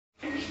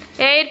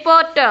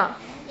Airport.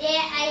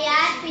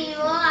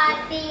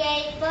 A-I-R-P-O-R-T,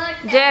 airport.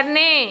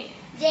 Journey.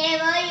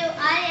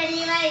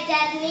 J-O-U-R-N-E-Y,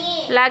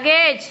 journey.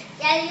 Luggage.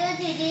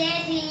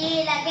 L-U-G-G-A-G-E,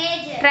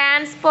 luggage.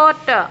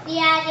 Transport.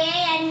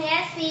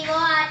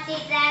 T-R-A-N-S-P-O-R-T,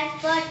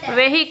 transport.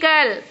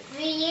 Vehicle.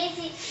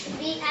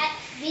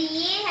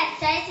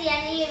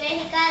 V-E-H-I-C-L-E,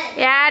 vehicle.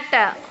 Yacht.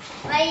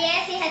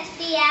 Y-A-C-H-T,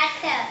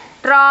 yacht.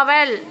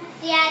 Travel.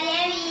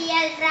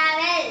 T-R-A-V-E-L,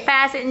 travel.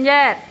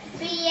 Passenger.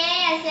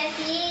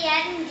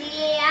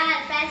 P-A-S-S-E-N-G-A-R,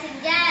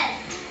 passenger.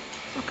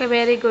 Okay,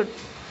 very good.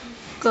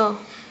 Go.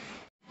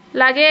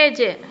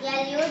 Luggage.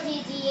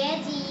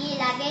 L-U-G-G-A-G-E,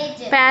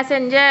 luggage.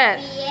 Passenger.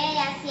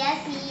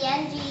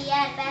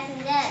 P-A-S-S-E-N-G-E-R,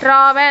 passenger.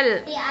 Travel.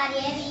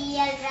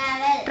 T-R-A-V-E-L,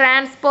 travel.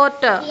 Transport.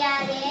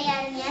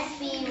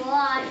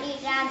 T-R-A-N-S-P-O-R-T,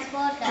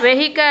 transport.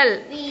 Vehicle.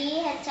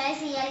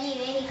 V-E-H-I-C-L-E,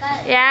 vehicle.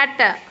 Yacht.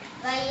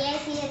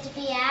 Y-A-C-H-T,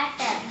 yacht.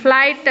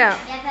 Flight.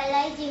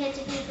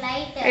 F-L-I-G-H-T,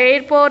 flight.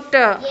 Airport.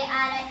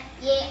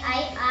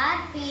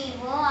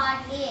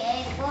 A-R-A-I-R-P-O-R-T,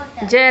 airport.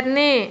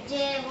 Journey.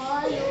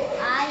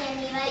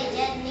 J-O-U-R-N-E-Y,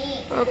 journey.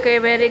 Okay,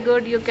 very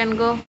good. You can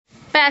go.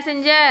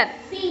 Passenger.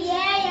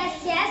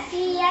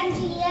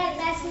 P-A-S-S-E-N-G-E-R,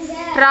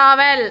 passenger.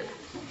 Travel.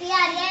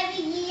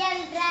 T-R-A-V-E-L,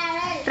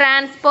 travel.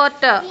 Transport.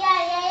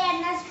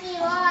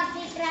 T-R-A-N-S-P-O-R-T,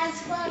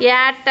 transport.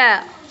 Yacht.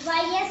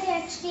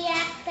 Y-S-H-T,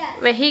 yacht.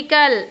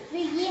 Vehicle.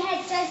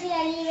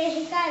 V-E-H-I-C-L-E,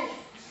 vehicle.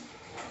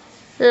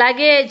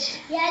 Luggage.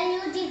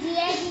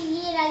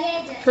 L-U-G-G-A-G-E,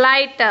 luggage.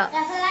 Flight.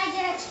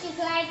 F-L-I-G-H-T,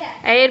 flight.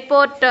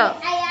 Airport.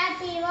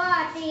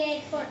 A-I-R-P-O-R-T,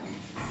 airport.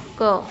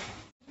 Go.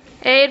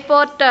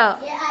 Airport.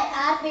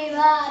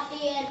 A-I-R-P-O-R-T,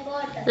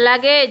 airport.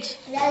 Luggage.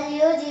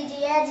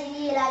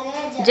 L-U-G-G-A-G-E,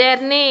 luggage.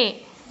 Journey.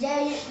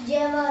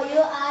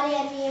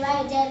 J-O-U-R-N-E-Y,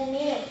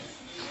 journey.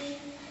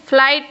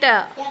 Flight.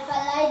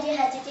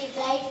 F-L-I-G-H-T,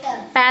 flight.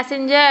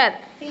 Passenger.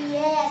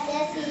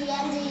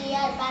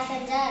 P-A-S-S-E-N-G-E-R,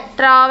 passenger.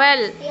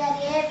 Travel.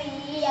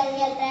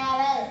 T-R-A-V-E-L-L,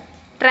 travel.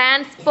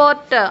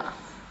 Transport.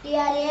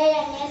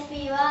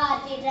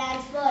 T-R-A-N-S-P-O-R-T,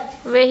 transport.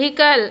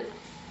 Vehicle.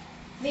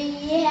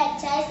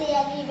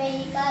 V-E-H-I-C-L-E,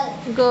 vehicle.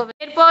 Go.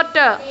 Airport.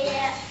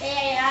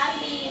 A-R-P-O-R-T,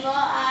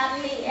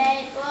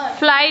 airport.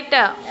 Flight.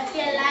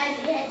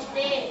 F-L-I-G-H-T.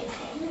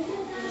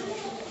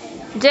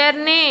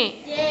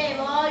 Journey.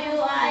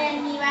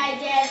 J-O-U-R-N-E-Y,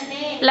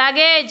 journey.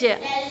 Luggage.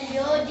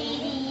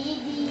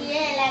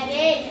 L-U-G-G-E-G-A,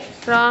 luggage.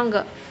 Wrong.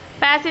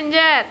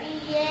 Passenger.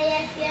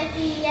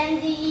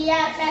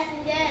 P-A-S-S-E-N-G-E-R,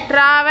 passenger.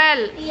 Travel.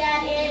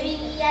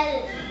 T-R-A-V-E-L.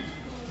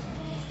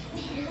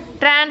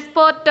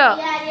 Transport.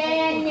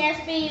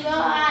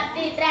 T-R-A-N-S-P-O-R-T,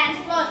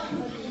 transport.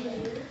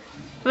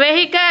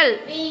 Vehicle.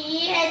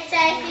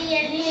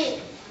 V-E-H-I-C-L-E.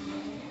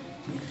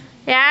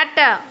 Yacht.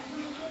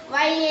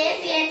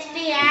 Y-A-C-H-T,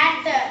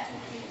 yacht.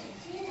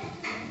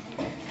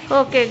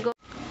 Okay, go.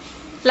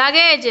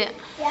 Luggage.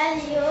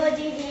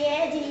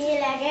 L-U-G-G-A-G-E,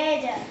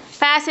 luggage.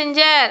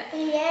 Passenger.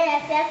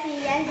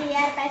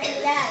 P-A-S-S-E-N-G-R,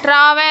 passenger.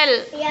 Travel.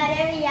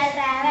 T-R-A-V-L,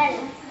 travel.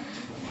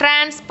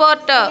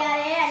 Transport.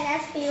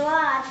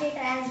 T-R-A-N-S-P-O-R-T,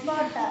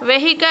 transport.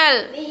 Vehicle.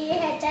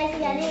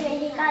 V-E-H-I-C-L-E,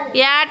 vehicle.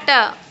 Yacht.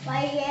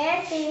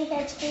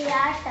 Y-A-C-H-T,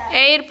 yacht.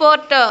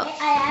 Airport.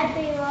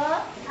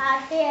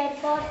 A-I-R-P-O-R-T,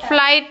 airport.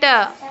 Flight.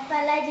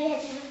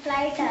 F-L-I-G-H-T,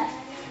 flight.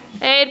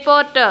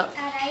 Airport.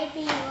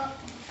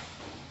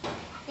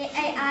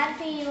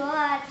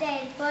 A-I-R-P-O-R-T,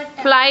 airport.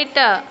 Flight.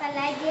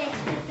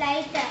 F-L-I-G-H-T,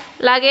 flight.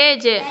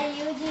 Luggage.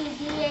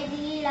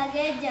 L-U-G-G-A-G-E,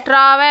 luggage.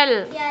 Travel.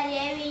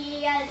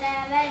 T-R-A-V-E-L,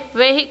 travel.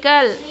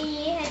 Vehicle.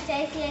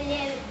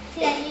 V-E-H-I-C-L-E,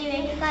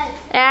 vehicle.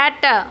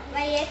 Yacht.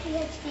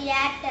 Y-A-C-H-T,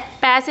 yacht.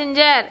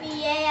 Passenger.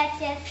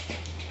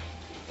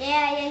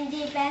 P-A-S-S-A-I-N-G,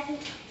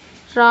 passenger.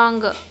 Wrong.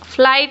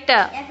 Flight.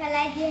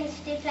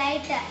 F-L-I-G-H-T,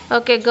 flight.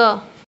 Okay, go.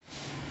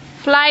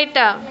 Flight.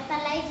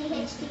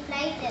 F-L-I-G-H-T,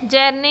 flight.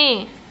 Journey.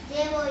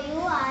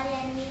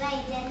 J-O-U-R-N-E-Y,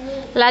 journey.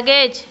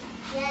 Luggage.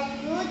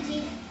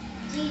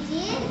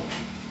 L-U-G-G-U-G-E,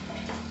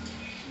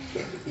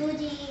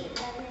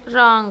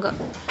 Wrong.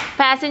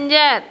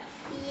 Passenger.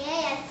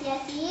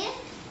 P-A-S-S-E-A-N-G-R.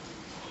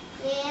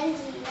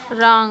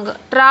 Wrong.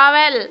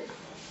 Travel.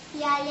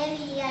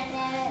 T-R-A-V-E-L,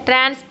 travel.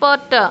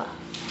 Transport.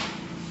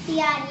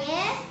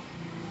 T-R-A-S-S-P-O.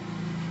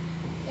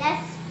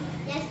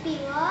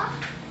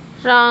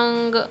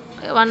 Wrong.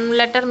 One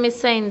letter miss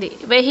అయింది.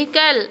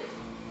 Vehicle.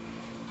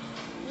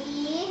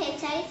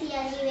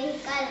 V-E-H-I-C-L-E,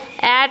 vehicle.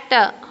 Yacht.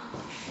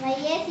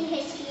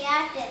 Y-A-C-H-T,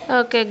 yacht.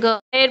 Okay, go.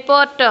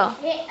 Airport.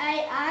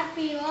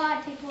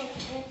 A-I-R-P-O-R-T,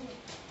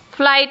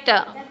 Flight.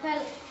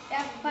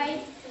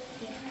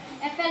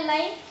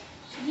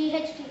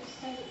 F-L-I-G-H-T.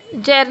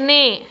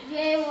 Journey.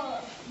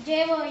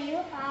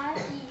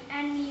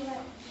 J-O-U-R-E-N-E-Y.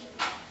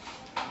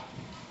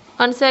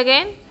 Once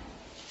again.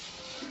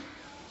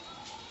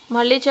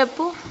 మళ్ళీ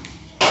చెప్పు.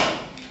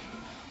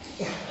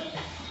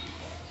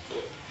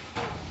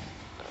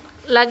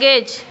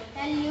 Luggage.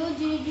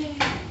 L-U-G-G-A-G.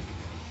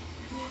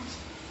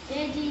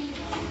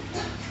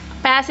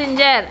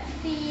 Passenger.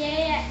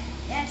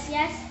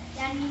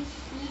 P-A-S-S-N-E.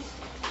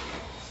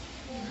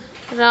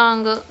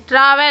 Wrong.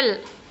 Travel.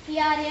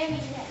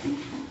 T-R-A-V-E-L.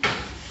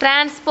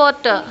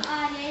 Transport.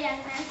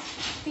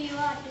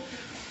 R-A-N-S-P-O-R-T.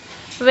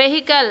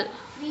 Vehicle.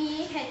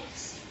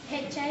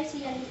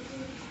 VHICL.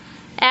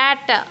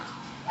 At.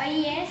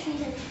 YACH.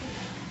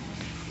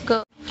 Go.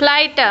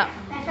 Flight.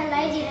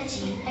 FLIGH.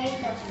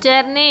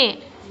 Journey.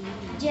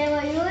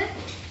 JOUR.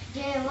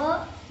 Journey.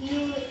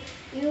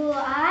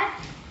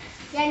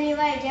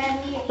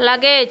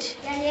 Luggage.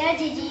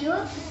 LAGGU.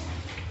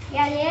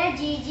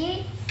 LAGG.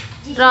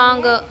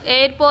 Wrong.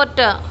 Airport. AIRPOT.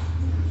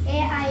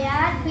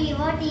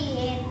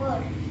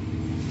 Airport.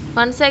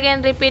 Once again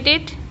repeat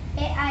it.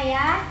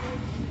 AIRPOTE.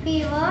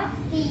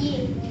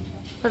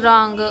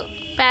 Wrong.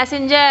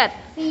 Passenger.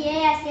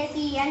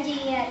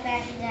 PASSENGER.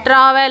 Passenger.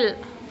 Travel.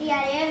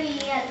 TRAVEL.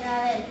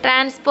 Travel.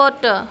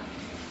 Transport.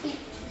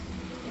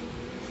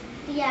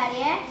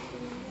 TRA.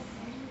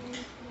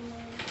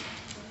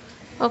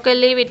 Okay,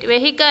 leave it.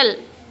 Vehicle.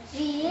 V.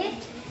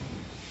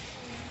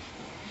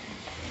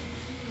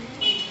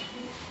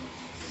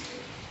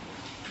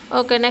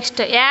 Okay, next.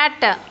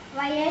 At.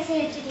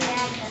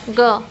 YACHT.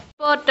 Go.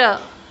 Port.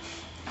 AIRPORT.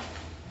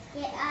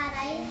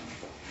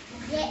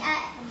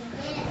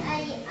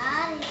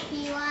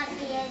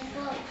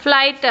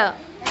 Flight. FLIGHT.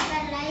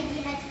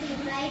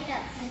 Flight.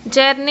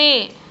 Journey.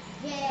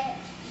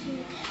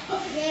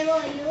 JOURNEY.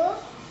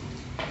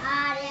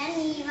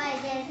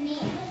 Journey.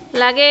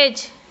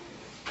 Luggage.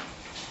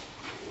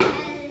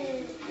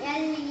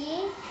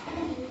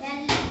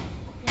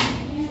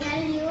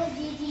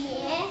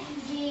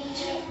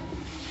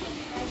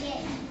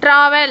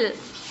 Travel.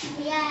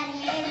 Travel.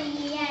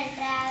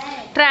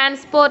 Transport.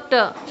 TRANSPORT.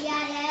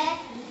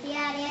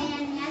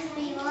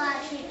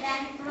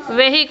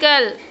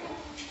 Vehicle.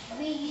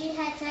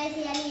 VEHICLE.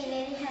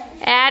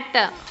 At.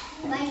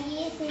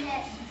 YECHT.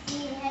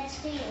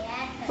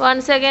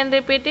 Once again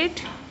repeat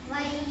it.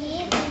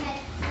 YECHT.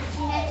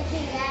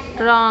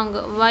 Wrong.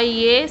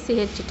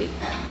 YACHT.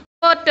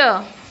 Port.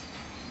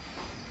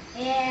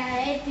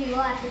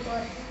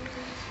 AIRPORT.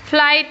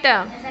 Flight.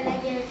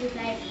 FLIGHT.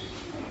 Flight.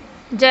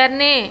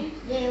 Journey.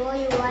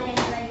 JOURNEY.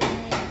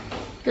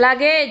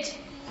 Luggage.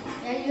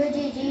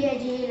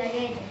 LUGGAGE.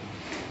 Luggage.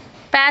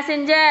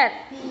 Passenger.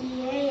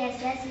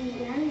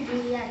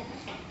 PASSENGER.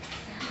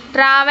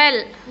 Travel.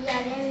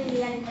 TRAVEL.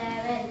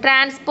 Travel.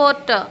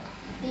 Transport. TRANSPORT.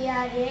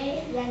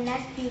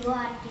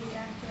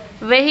 Transport.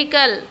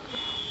 Vehicle.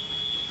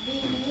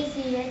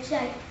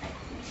 VECHI.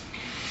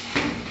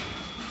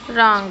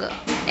 Wrong.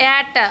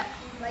 At.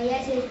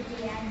 YACHT.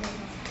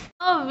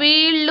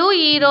 వీళ్ళు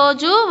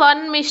ఈరోజు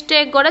one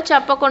mistake కూడా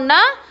చెప్పకుండా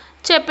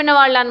చెప్పిన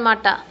వాళ్ళు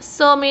అనమాట.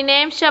 So మీ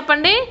names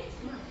చెప్పండి.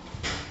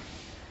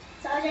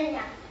 సౌజన్య,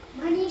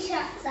 మనీషా,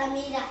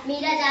 సమీరా,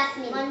 మీరా,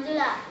 jasmine,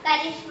 మంజుల,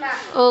 Karishma.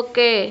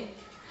 Okay,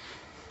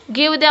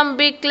 give them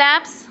big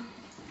claps.